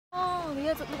你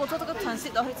要如果坐这个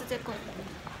transit 的会直接过。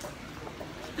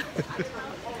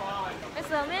没事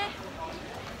咩？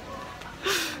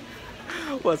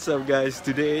 What's up guys?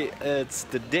 Today it's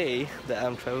the day that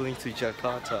I'm traveling to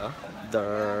Jakarta.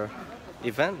 The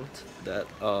event that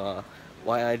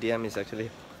YIDM is actually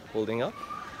holding up.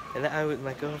 And then I'm with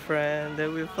my girlfriend,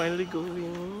 then we're finally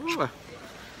going.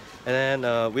 And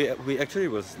then we actually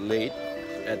was late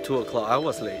at 2 o'clock. I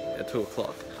was late at 2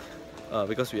 o'clock.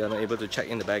 Because we are not able to check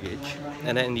in the baggage,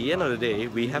 and then in the end of the day,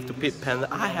 we have to pay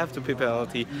I have to pay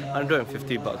penalty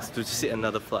 $150 to sit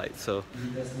another flight. So,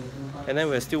 and then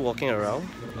we're still walking around.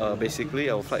 Basically,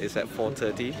 our flight is at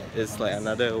 4:30. It's like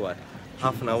another what,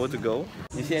 half an hour to go.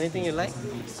 You see anything you like?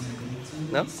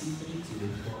 No?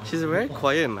 She's very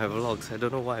quiet in my vlogs. I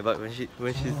don't know why, but when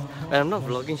I'm not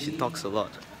vlogging, she talks a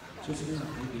lot.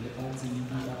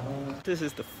 This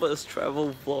is the first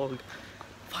travel vlog.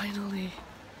 Finally!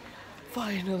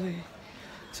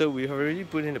 So we have already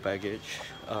put in the baggage,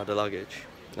 the luggage,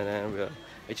 and then we're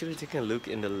actually taking a look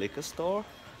in the liquor store.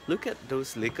 Look at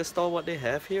those liquor store, what they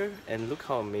have here, and look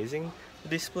how amazing the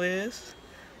display is.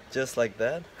 Just like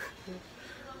that.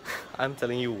 I'm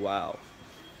telling you, wow.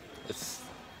 It's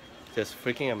just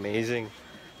freaking amazing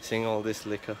seeing all this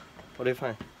liquor. What do you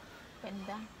find?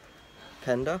 Panda.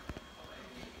 Panda?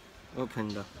 What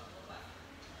panda?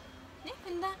 Yeah,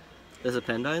 panda. There's a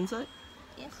panda inside?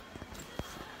 Yes.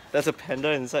 There's a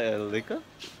panda inside a liquor?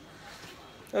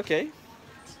 Okay.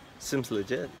 Seems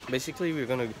legit. Basically, we're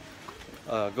gonna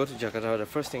go to Jakarta. The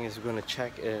first thing is we're gonna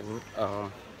check in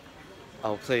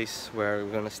our place where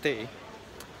we're gonna stay.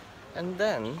 And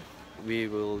then we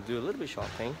will do a little bit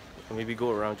shopping and maybe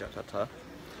go around Jakarta.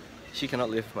 She cannot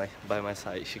live by my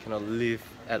side. She cannot live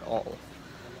at all.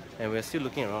 And we're still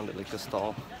looking around the liquor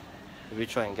store. Maybe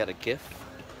try and get a gift.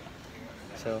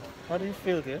 So, how do you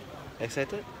feel, dear?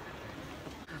 Excited?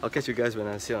 I'll catch you guys when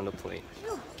I sit on the plane.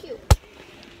 Oh, cute.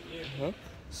 Huh?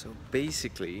 So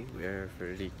basically, we're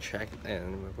already checked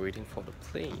and we're waiting for the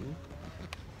plane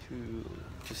to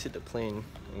sit the plane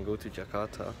and go to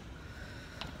Jakarta.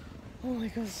 Oh my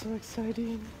god, so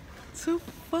exciting! It's so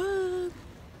fun!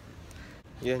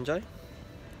 You enjoy?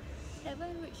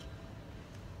 Haven't reached.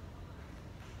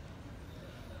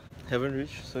 Haven't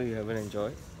reached, so you haven't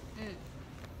enjoyed?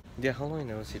 Yeah, how long you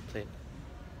never sit plane?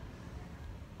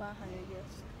 100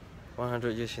 years.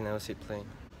 100 years you never sit plane.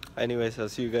 Anyways, I'll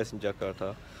see you guys in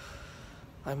Jakarta.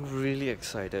 I'm really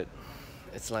excited.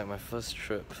 It's like my first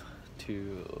trip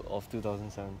of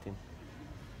 2017.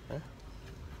 Huh?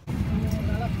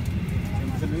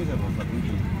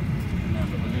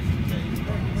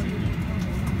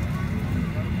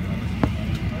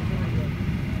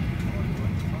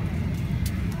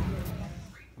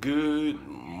 Good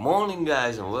morning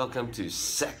guys, and welcome to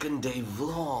second day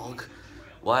vlog.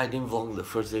 Why I didn't vlog the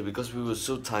first day? Because we were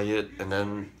so tired, and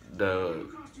then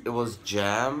it was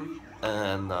jam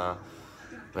and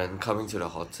when coming to the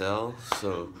hotel.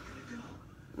 So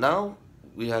now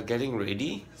we are getting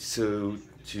ready to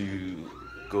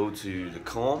go to the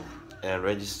com and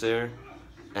register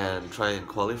and try and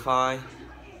qualify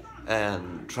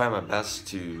and try my best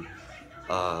to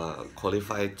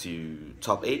qualify to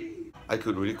top 8. I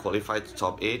could really qualify to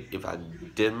top 8. If I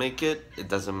didn't make it, it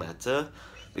doesn't matter,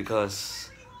 because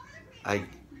I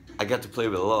get to play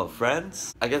with a lot of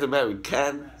friends. I get to meet with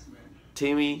Ken,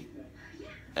 Timmy,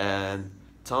 and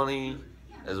Tony,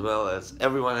 as well as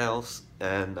everyone else.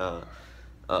 And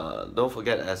don't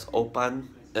forget as Opan,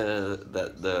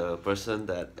 that the person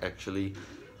that actually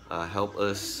helped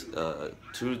us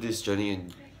through this journey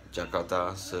in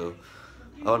Jakarta. So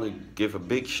I want to give a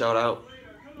big shout out.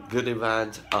 Good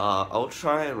event. I'll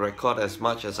try and record as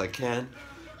much as I can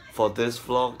for this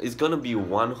vlog. It's gonna be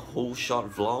one whole short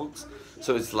vlog,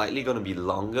 so it's likely gonna be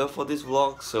longer for this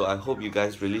vlog. So I hope you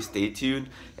guys really stay tuned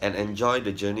and enjoy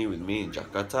the journey with me in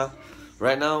Jakarta.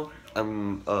 Right now,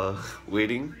 I'm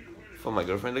waiting for my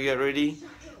girlfriend to get ready,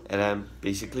 and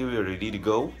we're ready to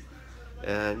go.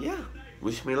 And yeah,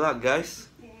 wish me luck, guys.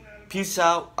 Peace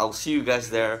out. I'll see you guys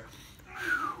there.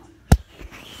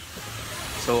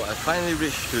 So I finally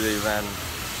reached to the event.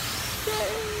 Yay!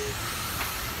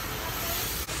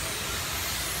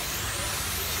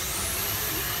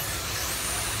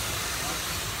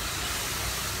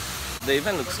 The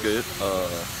event looks good.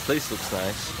 Place looks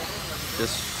nice.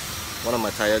 Just one of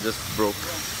my tires just broke,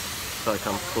 so I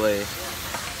can't play.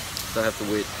 So I have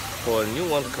to wait for a new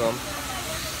one to come.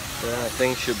 Then I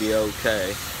think should be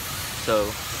okay. So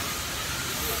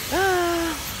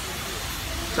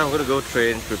I'm gonna go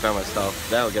train, prepare my stuff,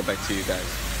 then I'll get back to you guys.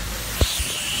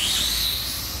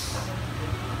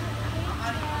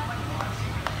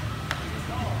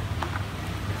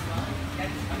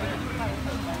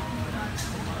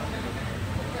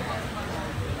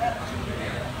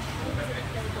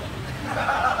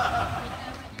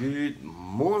 Good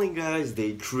morning, guys.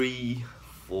 Day 3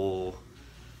 for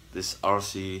this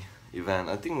RC event.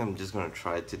 I think I'm just gonna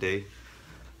try it today.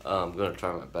 I'm gonna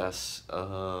try my best.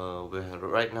 We're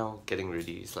right now getting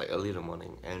ready. It's like early in the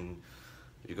morning, and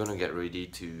we're gonna get ready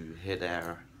to head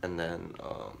there, and then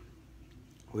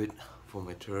wait for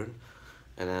my turn,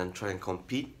 and then try and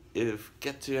compete. If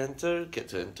get to enter,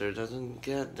 doesn't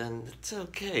get, then it's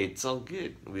okay, it's all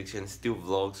good. We can still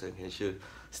vlogs and can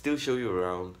still show you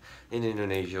around in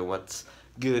Indonesia what's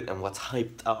good and what's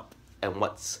hyped up and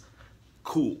what's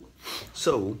cool.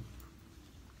 So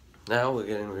now we're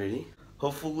getting ready.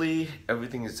 Hopefully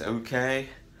everything is okay.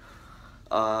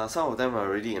 Some of them are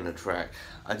already in the track.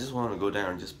 I just want to go there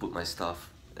and just put my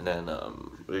stuff and then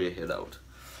really head out.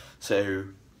 So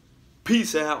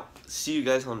peace out, see you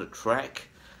guys on the track.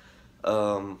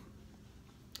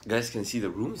 Guys can see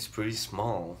the room is pretty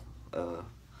small,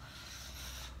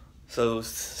 so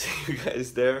see you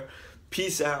guys there.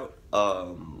 Peace out.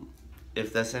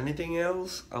 If there's anything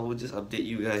else, I will just update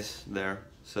you guys there.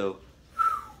 So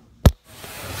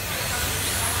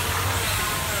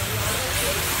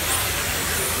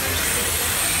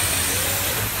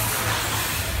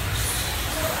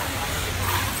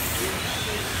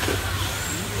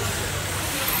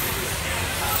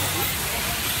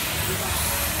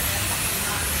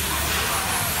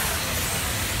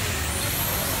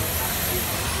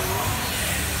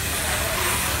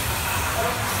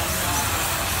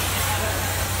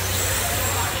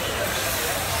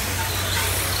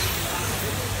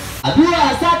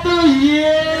dua satu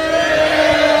YIDM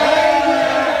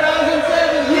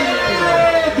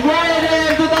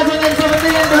 2017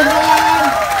 teman-teman.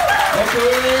 Oke,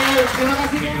 terima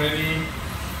kasih. Ready?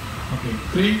 Okay,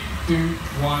 3, 2,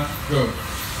 1, go.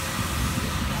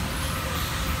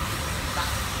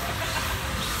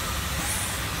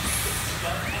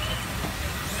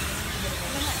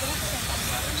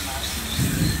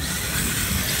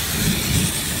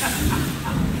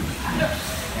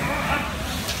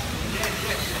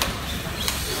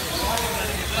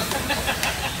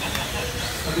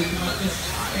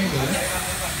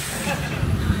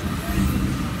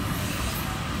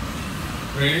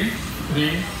 Ready?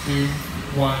 3, 2,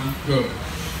 1, go.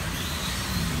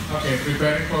 Okay,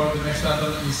 preparing for the next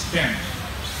battle is scan.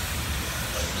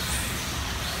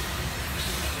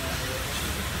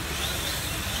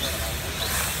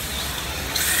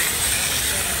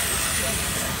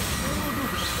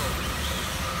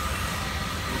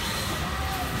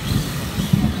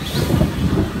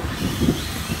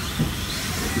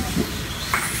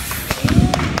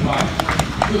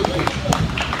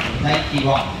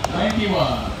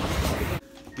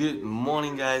 good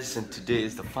morning, guys, and today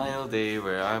is the final day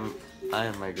where I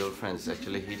and my girlfriend is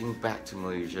actually heading back to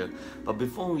Malaysia. But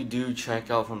before we do check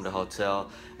out from the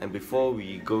hotel and before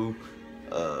we go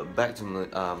back to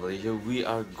Malaysia, we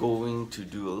are going to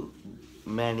do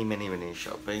many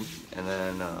shopping, and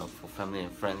then for family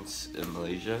and friends in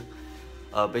Malaysia.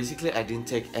 Basically, I didn't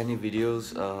take any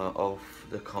videos of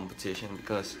the competition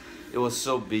because it was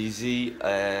so busy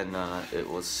and it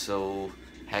was so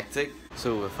hectic.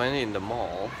 So we're finally in the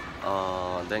mall.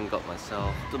 Then got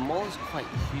myself. The mall is quite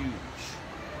huge.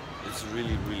 It's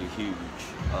really huge.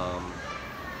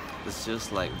 It's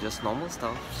just normal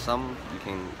stuff. Some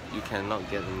you cannot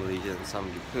get in Malaysia, and some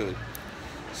you could.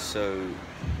 So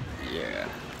yeah,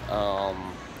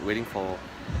 waiting for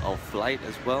our flight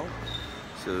as well.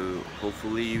 So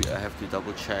hopefully I have to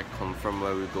double check, confirm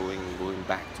where we're going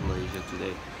back to Malaysia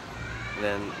today.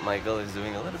 Then my girl is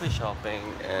doing a little bit shopping,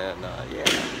 and yeah,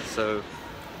 so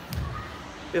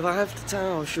if I have the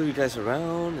time, I'll show you guys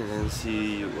around and then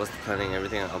see what's the planning,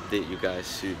 everything. I'll update you guys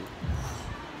soon.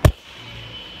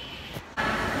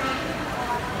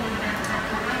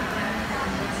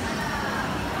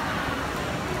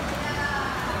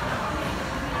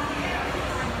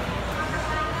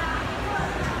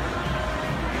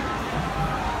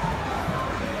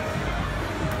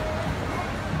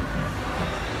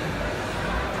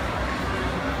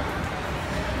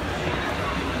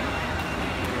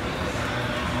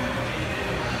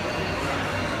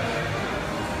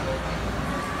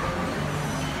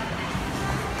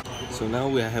 So now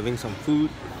we are having some food,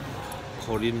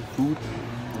 Korean food,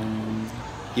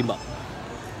 kimbap.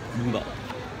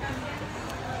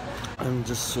 I'm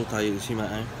just so tired, you see my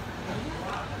eye?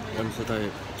 I'm so tired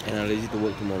and I'm lazy to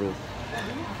work tomorrow.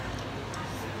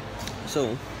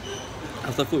 So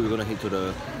after food, we're gonna head to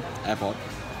the airport.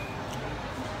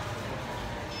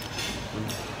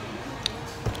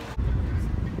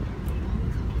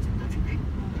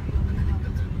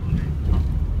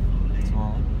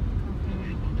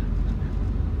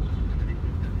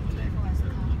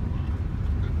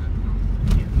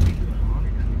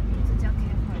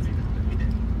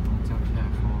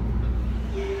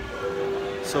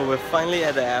 So we're finally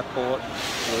at the airport.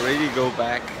 We're ready to go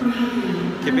back.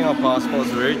 Keeping our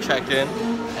passports, we're ready to check in.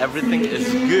 Everything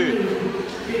is good.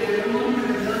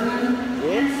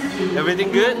 Yes?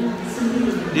 Everything good?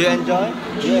 Do you enjoy?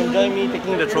 Do you enjoy me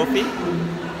taking the trophy?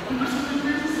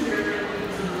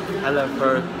 I love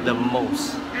her the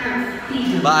most.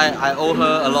 But I owe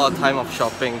her a lot of time of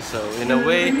shopping, so in a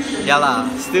way, yeah lah,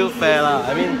 still fair lah.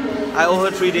 I mean, I owe her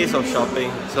 3 days of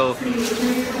shopping, so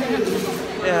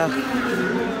yeah.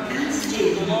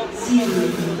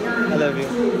 I love you.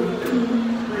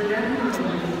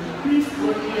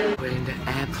 We're in the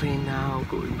airplane now,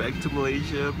 going back to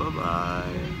Malaysia. Bye bye.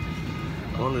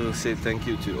 I want to say thank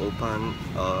you to Opan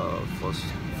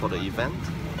for the event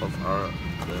of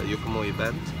the Yokomo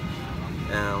event.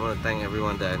 And I want to thank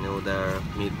everyone that I know there,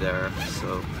 meet there.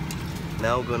 So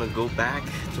now we're gonna go back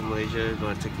to Malaysia,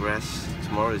 gonna take rest.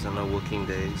 Tomorrow is another working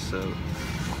day, so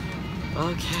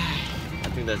okay. I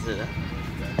think that's it.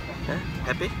 Huh?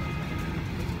 Happy?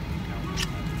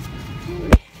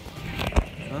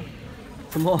 Huh?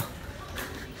 Come on.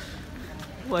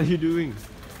 What are you doing?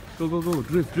 Go, go, go.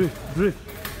 Drift, drift, drift.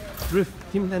 Drift.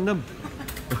 Team tandem.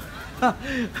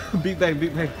 Big bang,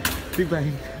 big bang, big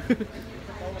bang.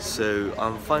 So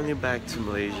I'm finally back to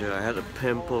Malaysia. I had a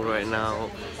pimple right now,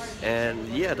 and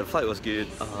yeah, the flight was good.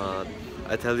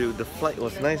 I tell you, the flight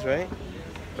was nice, right?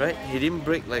 Right? He didn't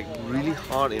break like really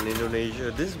hard in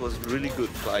Indonesia. This was really good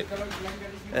flight,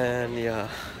 and yeah,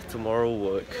 tomorrow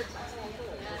work.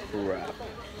 Wrap.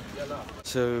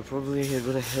 So probably we're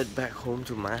gonna head back home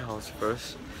to my house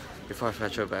first before I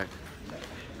fetch her back.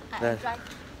 Then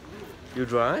you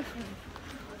drive?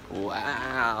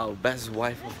 Wow, best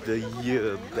wife of the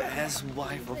year, best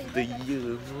wife of the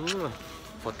year.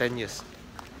 For 10 years.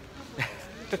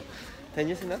 10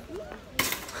 years enough?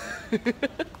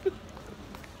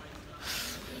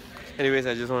 Anyways,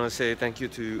 I just want to say thank you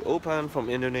to Opan from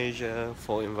Indonesia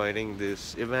for inviting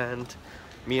this event.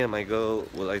 Me and my girl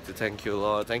would like to thank you a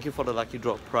lot. Thank you for the lucky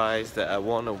drop prize that I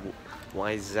won a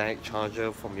YZAC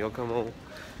charger from Yokomo.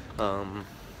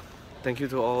 Thank you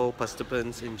to all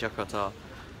participants in Jakarta.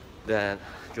 That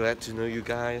glad to know you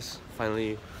guys.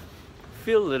 Finally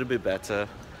feel a little bit better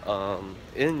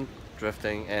in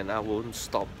drifting, and I won't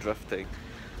stop drifting.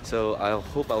 So I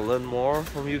hope I'll learn more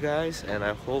from you guys, and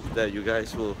I hope that you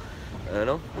guys will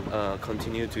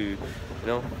continue to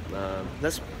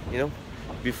let's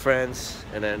be friends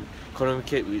and then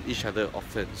communicate with each other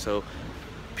often. So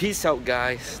peace out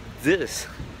guys. This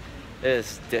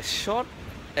is the short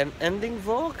and ending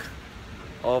vlog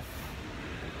of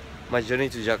my journey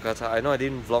to Jakarta. I know I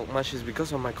didn't vlog much, is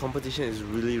because of my competition is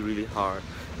really hard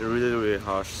and really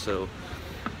harsh. So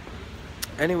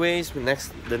anyways,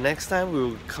 the next time we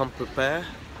will come prepared.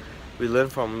 We learn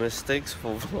from mistakes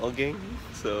for vlogging.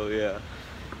 So yeah,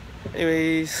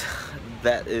 anyways,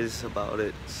 that is about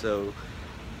it. So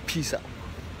peace out.